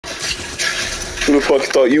Who the fuck you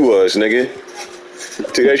thought you was, nigga?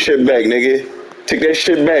 Take that shit back, nigga. Take that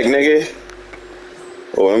shit back, nigga.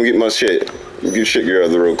 Oh, let me get my shit. Let me get your shit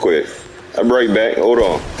together real quick. I'll be right back. Hold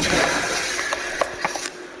on.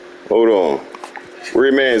 Hold on. Where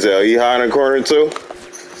your man's at? He hiding in the corner too?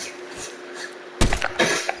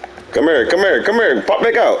 Come here, come here, come here. Pop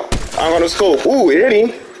back out. I'm gonna scope. Ooh, hit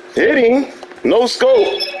him. Hit him. No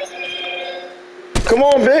scope. Come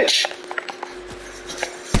on, bitch.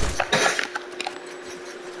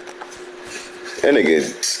 That nigga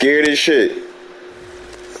scared as shit.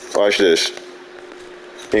 Watch this.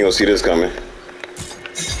 He ain't gonna see this coming.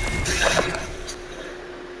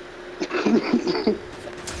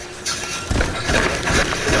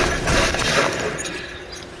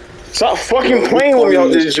 Stop fucking playing with me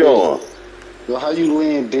out this joint. Yo, how you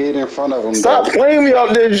laying dead in front of him? Stop playing with me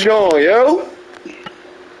out this joint, yo.